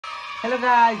Hello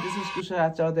guys, this is Kushal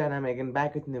Raj Chaudhary and I'm again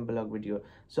back with new blog video.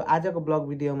 So आजको blog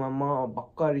भिडियोमा म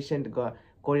भक्क recent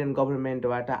Korean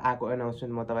गभर्नमेन्टबाट आएको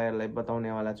announcement म तपाईहरुलाई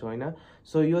बताउनेवाला छु हैन.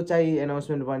 सो यो चाहिँ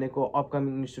एनाउन्समेन्ट भनेको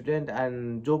अपकमिङ स्टुडेन्ट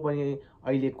एन्ड जो पनि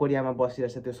अहिले कोरियामा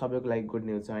बसिरहेछ त्यो सबैको लागि गुड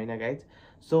न्यूज छ हैन guys.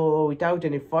 So without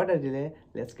any further delay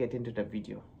let's get into the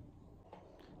video.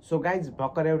 So guys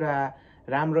भर्खर एउटा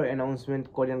राम्रो एनाउन्समेन्ट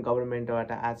कोरियन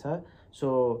गभर्नमेन्टबाट आछ. सो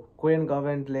कोरियन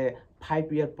गभर्नमेन्टले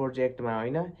 5 इयर प्रोजेक्टमा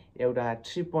हैन एउटा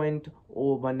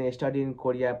 3.0 भन्ने study in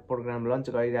Korea programme lunch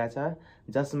गरिरहेछ,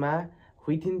 जसमा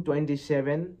विथिन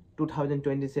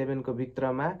 2027 को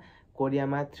भित्रमा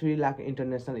कोरियामा 3 लाख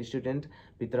इन्टरनेसनल स्टुडेन्ट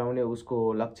भित्राउने उसको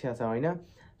लक्ष्य छ हैन.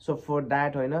 सो फर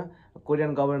द्याट हैन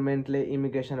कोरियन गभर्नमेन्टले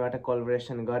इमिग्रेसनबाट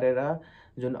कोलाबोरेसन गरेर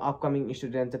जुन अपकमिङ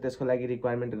स्टुडेन्ट छ त्यसको लागि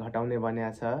रिक्वायरमेन्ट घटाउने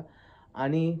भनेको छ.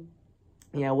 अनि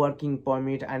यहाँ वर्किङ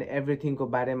पर्मिट एन्ड एभ्रिथिङको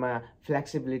बारेमा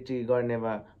फ्लेक्सिबिलिटी गर्ने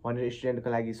भनेर स्टुडेन्टको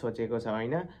लागि सोचेको छ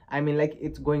हैन. I mean like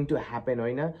it's going to happen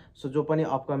हैन. सो जो पनि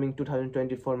अपकमिङ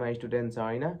 2024 मा स्टुडेन्ट छ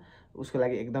हैन उसको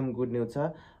लागि एकदम गुड न्यूज छ.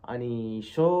 अनि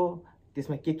सो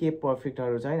त्यसमा के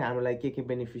पर्फेक्टहरु छ हैन हाम्रो लागि के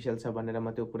बेनिफिशियल छ भनेर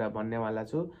म त्यो कुरा भन्नेवाला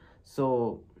छु. So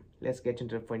let's get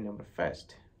into point number first.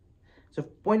 So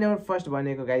point number first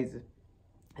भनेको guys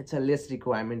it's a less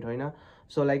requirement हैन.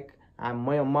 सो लाइक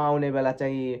म आउने बेला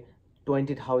चाहिँ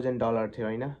 $20,000 थियो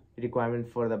हैन requirement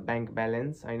for the bank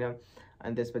balance हैन.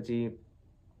 अनि त्यसपछि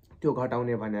त्यो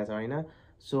घटाउने भनेको छ हैन.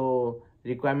 सो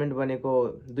रिक्वायरमेन्ट भनेको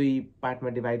 2 पार्टमा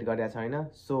डिभाइड गरेको छ हैन.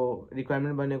 सो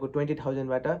रिक्वायरमेन्ट भनेको 20,000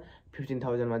 बाट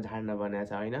 15,000 मा झार्न भनेको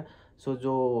छ हैन. सो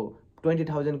जो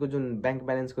 20,000 को जुन ब्याङ्क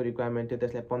ब्यालेन्सको रिक्वायरमेन्ट थियो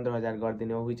त्यसलाई 15,000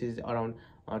 गरिदिने हो, विच इज अराउन्ड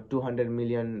 200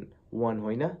 मिलियन वन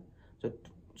होइन. सो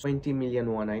 20 मिलियन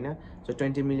वन हैन. सो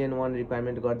 20 मिलियन वन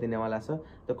रिक्वायरमेन्ट गरिदिनेवाला छ.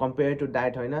 त कम्पेयर टु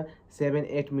द्याट हैन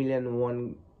 7-8 मिलियन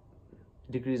वन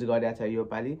डिक्रिज गरेको छ यो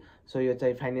पालि. सो यो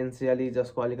चाहिँ फाइनेन्सियली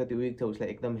जसको अलिकति विक छ उसलाई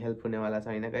एकदम हेल्प हुनेवाला छ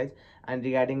हैन गाइज. एन्ड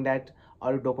रिगार्डिङ द्याट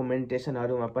अरू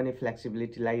डकुमेन्टेसनहरूमा पनि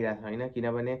फ्लेक्सिबिलिटी लागिरहेको छ हैन,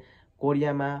 किनभने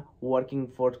कोरियामा वर्किङ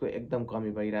फोर्सको एकदम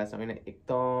कमी भइरहेछ हैन,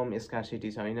 एकदम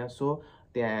स्कार्सिटी छ हैन. सो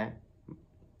त्यहाँ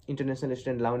इन्टरनेसनल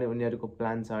स्टुडेन्ट लाउने उनीहरूको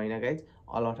प्लान छ हैन guys,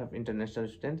 a lot of international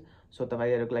student. So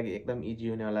तपाईहरुको लागि एकदम इजी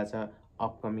हुनेवाला छ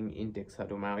अपकमिङ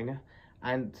इन्टेक्सहरुमा हैन.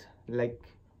 एन्ड लाइक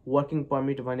वर्किङ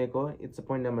पर्मिट भनेको it's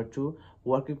point number 2.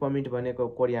 Working permit भनेको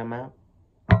कोरियामा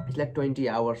इट्स लाइक 20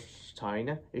 आवर्स छ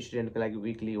हैन स्टुडेन्टको लागि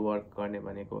विकली वर्क गर्ने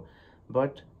भनेको,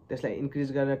 बट त्यसलाई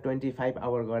इन्क्रिज गरेर 25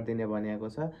 आवर गरिदिने भनेको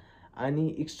छ. अनि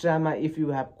एक्स्ट्रामा if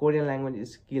you have Korean language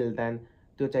skill then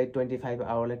त्यो चाहिँ 25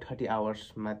 आवरलाई 30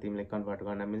 आवर्समा तिमीले कन्भर्ट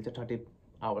गर्न मिल्छ. 30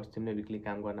 आवर्स तिमीले विकली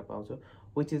काम गर्न पाउँछौ,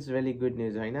 which is really good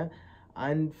news हैन.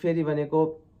 एन्ड फेरि भनेको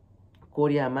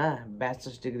कोरियामा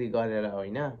ब्याचलर्स डिग्री गरेर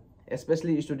होइन,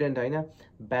 स्पेसली स्टुडेन्ट होइन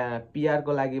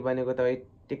पिआरको लागि भनेको तपाईँ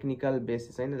टेक्निकल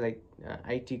बेसिस होइन लाइक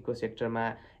आइटीको सेक्टरमा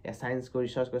या साइन्सको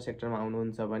रिसर्चको सेक्टरमा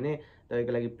आउनुहुन्छ भने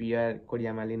तपाईँको लागि पिआर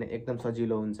कोरियामा लिन एकदम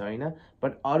सजिलो हुन्छ होइन.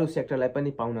 बट अरू सेक्टरलाई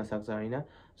पनि पाउन सक्छ होइन.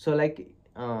 सो लाइक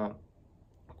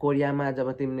कोरियामा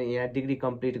जब तिमीले यहाँ डिग्री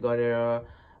कम्प्लिट गरेर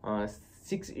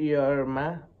 6 इयरमा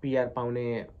पिआर पाउने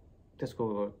त्यसको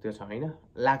त्यो छ होइन,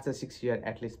 लाग्छ 6 इयर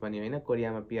एटलिस्ट पनि होइन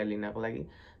कोरियामा पिआर लिनको लागि.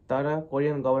 तर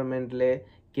कोरियन गभर्नमेन्टले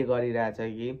के गरिरहेछ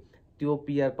कि त्यो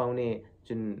पिआर पाउने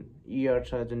जुन इयर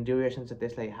छ जुन ड्युरेसन छ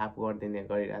त्यसलाई हाफ गरिदिने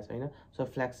गरिरहेछ होइन. सो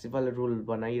फ्लेक्सिबल रुल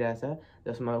बनाइरहेछ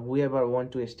जसमा whoever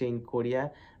want to stay in Korea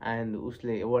and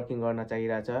उसले वर्किङ गर्न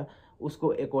चाहिरहेछ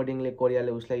उसको एकर्डिङली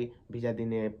कोरियाले उसलाई भिजा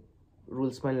दिने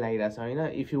रुल्स पनि लागिरहेछ होइन.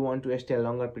 If you want to stay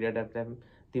लङ्गर period of time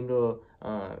तिम्रो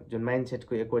जुन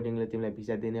माइन्डसेटको एकर्डिङले तिमीलाई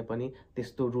भिजा दिने पनि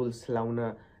त्यस्तो रुल्स लाउन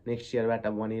नेक्स्ट इयरबाट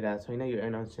भनिरहेछ होइन. यो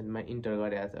एनाउन्समेन्टमा इन्टर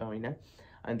गरेको छ होइन.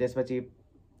 अनि त्यसपछि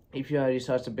इफ यो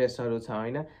रिसर्च बेसहरू छ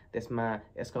होइन त्यसमा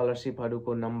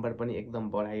स्कलरसिपहरूको नम्बर पनि एकदम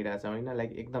बढाइरहेछ होइन,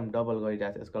 लाइक एकदम डबल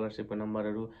गरिरहेछ स्कलरसिपको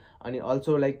नम्बरहरू. अनि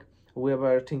also like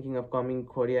whoever thinking of coming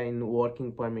Korea in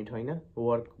working permit होइन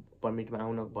वर्क पर्मिटमा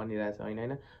आउन भनिरहेछ होइन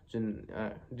होइन जुन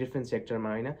डिफ्रेन्ट सेक्टरमा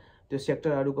होइन त्यो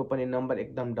सेक्टरहरूको पनि नम्बर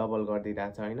एकदम डबल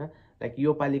गरिदिइरहेछ होइन. लाइक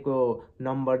यो पालिको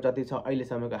नम्बर जति छ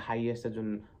अहिलेसम्मको हाइएस्ट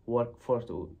जुन वर्क फोर्स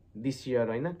दिस इयर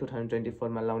होइन 2024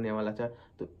 मा लाउनेवाला छ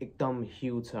त्यो एकदम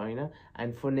ह्युज छ होइन.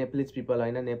 एन्ड फर नेप्लिज पिपल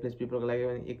होइन नेप्लिज पिपलको लागि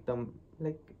पनि एकदम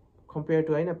लाइक कम्पेयर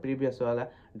टु होइन प्रिभियसवाला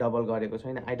डबल गरेको छ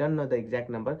होइन. I don't know the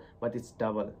exact number but it's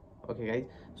double. Okay guys.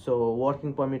 So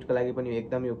working पर्मिटको लागि पनि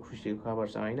एकदम यो खुसीको खबर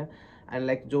छ होइन. एन्ड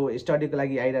लाइक जो स्टडीको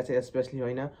लागि आइरहेको छ स्पेसली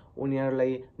होइन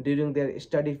उनीहरूलाई ड्युरिङ देयर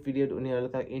स्टडी पिरियड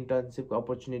उनीहरूलाई इन्टर्नसिपको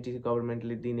अपर्च्युनिटी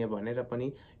गभर्मेन्टले दिने भनेर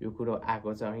पनि यो कुरो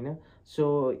आएको छ होइन. सो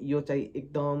यो चाहिँ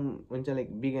एकदम हुन्छ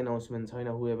लाइक बिग एनाउन्समेन्ट छ होइन.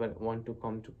 Whoever want to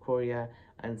come to Korea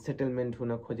and settlement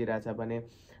हुन खोजिरहेछ भने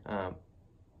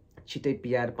छिटै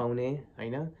पिआर पाउने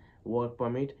होइन वर्क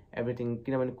पर्मिट एभ्रिथिङ,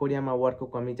 किनभने कोरियामा वर्कको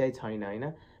कमी चाहिँ छैन होइन.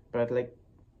 बट लाइक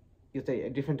यो चाहिँ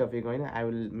डिफ्रेन्ट टपिक होइन, I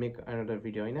will make another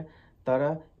video होइन। तर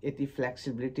यति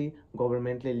फ्लेक्सिबिलिटी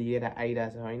गभर्मेन्टले लिएर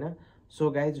आइरहेछ होइन। So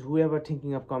guys, who ever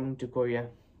thinking of coming to Korea,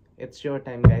 it's your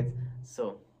time guys. So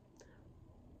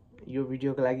यो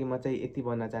भिडियोको लागि म चाहिँ यति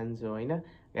भन्न चाहन्छु होइन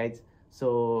guys. So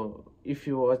if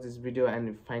you watch this video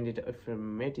and find it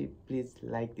informative, please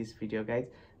like this video guys,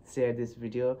 share this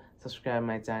video, subscribe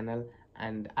my channel,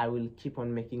 and I will keep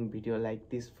on making video like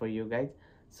this for you guys.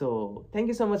 So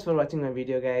thank you so much for watching my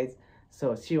video guys.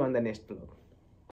 So see you on the next vlog.